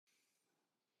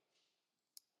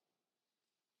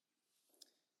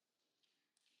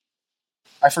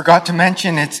I forgot to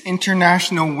mention it's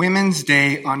International Women's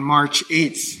Day on March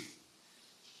 8th.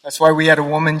 That's why we had a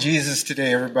woman Jesus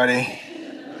today, everybody.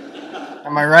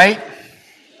 Am I right?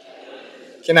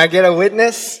 Can I get a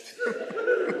witness?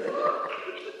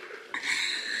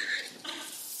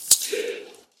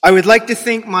 I would like to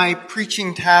think my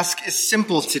preaching task is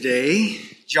simple today,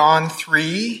 John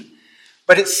 3,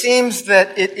 but it seems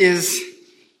that it is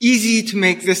easy to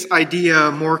make this idea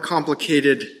more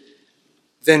complicated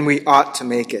than we ought to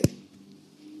make it.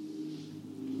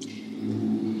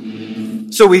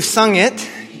 So we've sung it,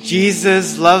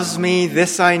 Jesus loves me,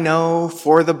 this I know,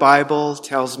 for the Bible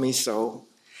tells me so.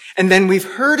 And then we've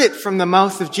heard it from the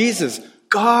mouth of Jesus,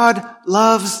 God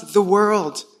loves the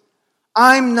world.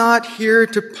 I'm not here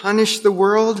to punish the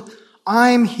world,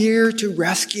 I'm here to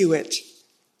rescue it.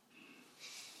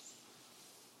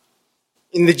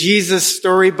 In the Jesus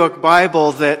Storybook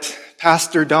Bible that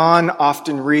Pastor Dawn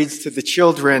often reads to the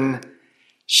children,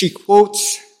 she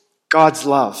quotes God's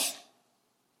love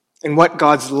and what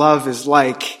God's love is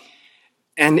like.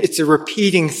 And it's a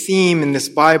repeating theme in this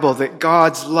Bible that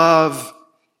God's love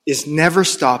is never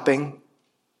stopping,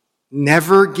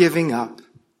 never giving up,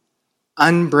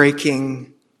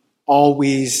 unbreaking,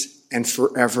 always and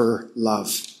forever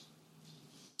love.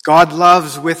 God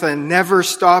loves with a never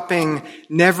stopping,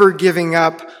 never giving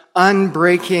up,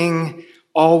 unbreaking,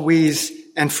 always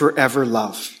and forever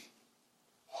love.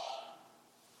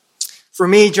 For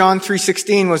me, John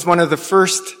 3:16 was one of the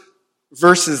first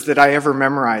verses that I ever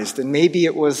memorized, and maybe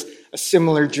it was a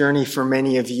similar journey for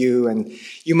many of you, and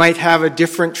you might have a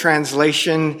different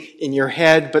translation in your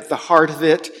head, but the heart of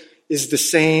it is the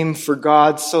same. For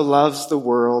God so loves the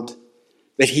world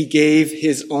that he gave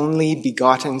his only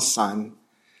begotten Son,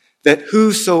 that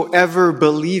whosoever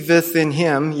believeth in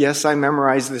him, yes, I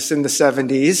memorized this in the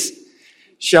 70s,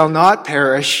 shall not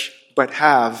perish, but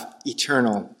have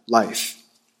eternal life.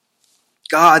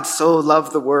 God so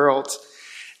loved the world.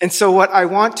 And so what I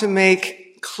want to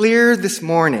make clear this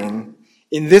morning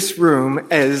in this room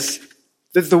is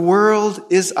that the world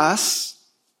is us.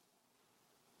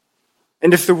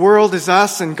 And if the world is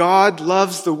us and God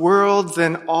loves the world,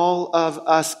 then all of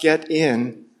us get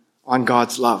in on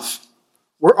God's love.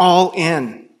 We're all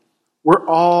in. We're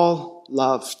all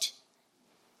loved.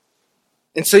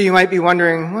 And so you might be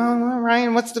wondering, well,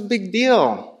 Ryan, what's the big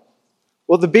deal?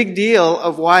 Well, the big deal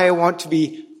of why I want to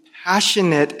be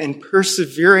passionate and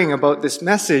persevering about this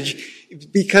message is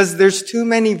because there's too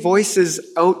many voices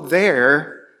out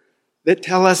there that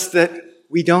tell us that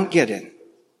we don't get in.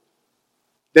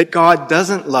 That God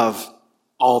doesn't love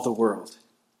all the world.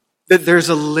 That there's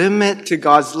a limit to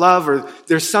God's love, or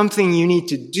there's something you need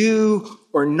to do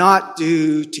or not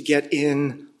do to get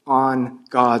in on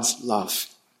God's love.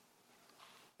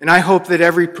 And I hope that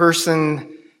every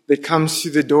person that comes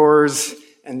through the doors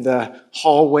and the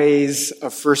hallways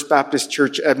of First Baptist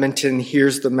Church Edmonton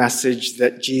hears the message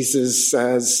that Jesus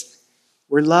says,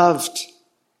 we're loved.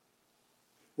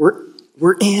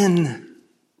 We're in.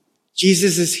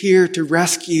 Jesus is here to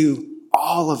rescue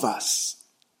all of us.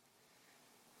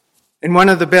 And one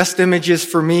of the best images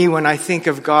for me when I think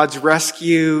of God's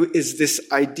rescue is this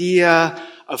idea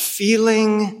of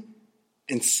feeling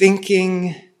and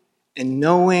thinking and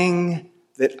knowing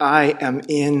that I am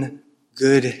in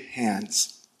good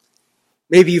hands.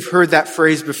 Maybe you've heard that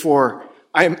phrase before.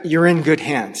 You're in good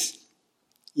hands.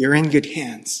 You're in good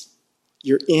hands.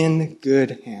 You're in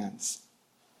good hands.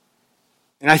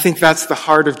 And I think that's the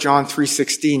heart of John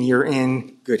 3:16. You're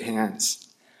in good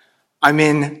hands. I'm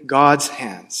in God's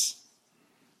hands.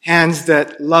 Hands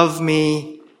that love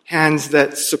me, hands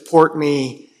that support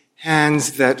me,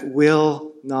 hands that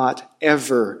will not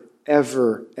ever,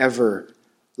 ever, ever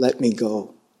let me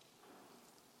go.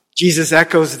 Jesus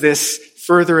echoes this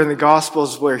further in the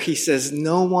Gospels where he says,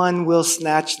 no one will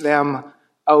snatch them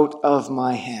out of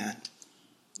my hand.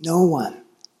 No one.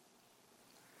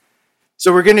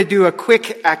 So we're going to do a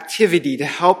quick activity to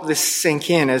help this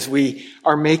sink in as we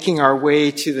are making our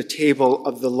way to the table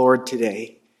of the Lord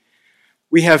today.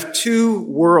 We have two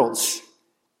worlds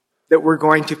that we're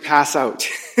going to pass out.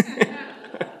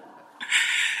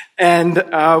 And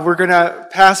we're going to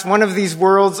pass one of these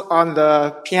worlds on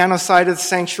the piano side of the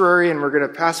sanctuary, and we're going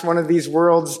to pass one of these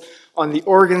worlds on the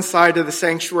organ side of the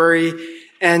sanctuary.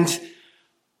 And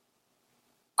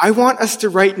I want us to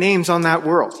write names on that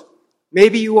world.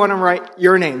 Maybe you want to write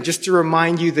your name just to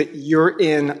remind you that you're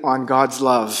in on God's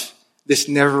love, this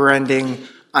never-ending,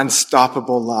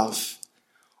 unstoppable love.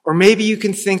 Or maybe you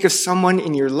can think of someone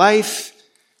in your life,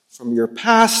 from your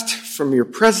past, from your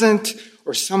present,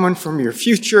 or someone from your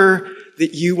future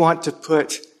that you want to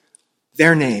put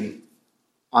their name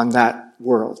on that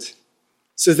world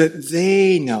so that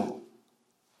they know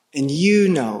and you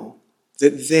know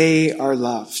that they are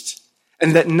loved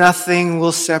and that nothing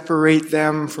will separate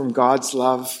them from God's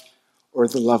love or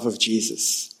the love of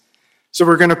Jesus. So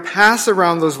we're going to pass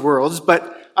around those worlds,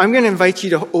 but I'm going to invite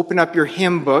you to open up your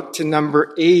hymn book to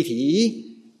number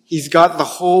 80. He's got the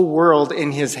whole world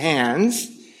in his hands.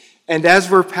 And as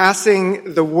we're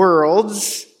passing the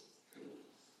worlds,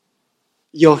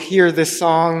 you'll hear this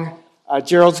song.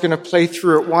 Gerald's going to play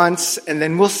through it once, and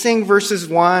then we'll sing verses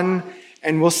 1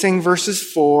 and we'll sing verses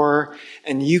 4,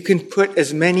 and you can put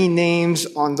as many names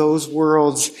on those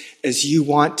worlds as you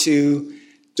want to.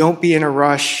 Don't be in a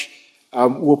rush.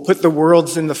 We'll put the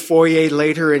worlds in the foyer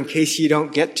later in case you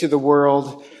don't get to the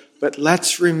world. But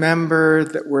let's remember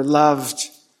that we're loved,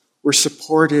 we're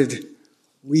supported,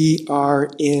 we are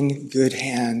in good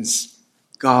hands.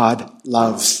 God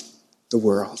loves the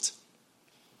world.